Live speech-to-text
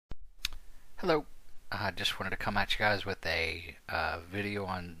Hello. I just wanted to come at you guys with a video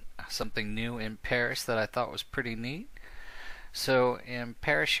on something new in Paris that I thought was pretty neat. So in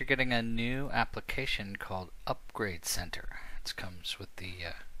Paris, you're getting a new application called Upgrade Center. It comes with the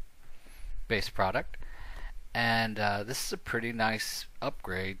base product, and this is a pretty nice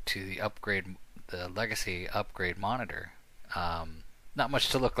upgrade to the legacy upgrade monitor. Not much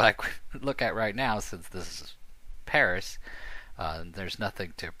to look at right now since this is Paris. There's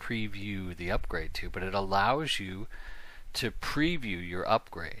nothing to preview the upgrade to, but it allows you to preview your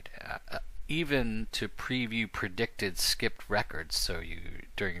upgrade, even to preview predicted skipped records. So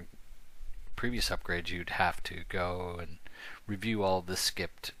during previous upgrades, you'd have to go and review all the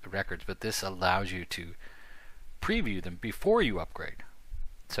skipped records, but this allows you to preview them before you upgrade.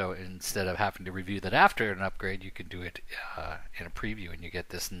 So instead of having to review that after an upgrade, you can do it in a preview, and you get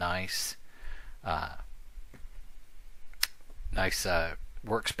this nice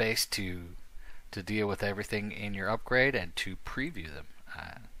workspace to deal with everything in your upgrade and to preview them.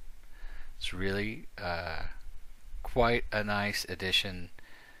 It's really quite a nice addition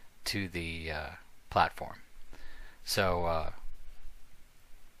to the platform. So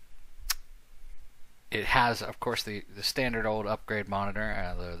it has, of course, the standard old upgrade monitor,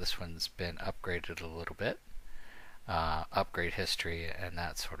 although this one's been upgraded a little bit. Upgrade history and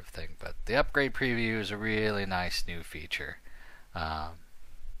that sort of thing. But the upgrade preview is a really nice new feature.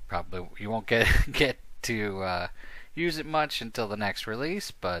 Probably you won't get to use it much until the next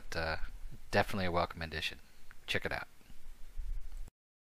release, but definitely a welcome addition. Check it out.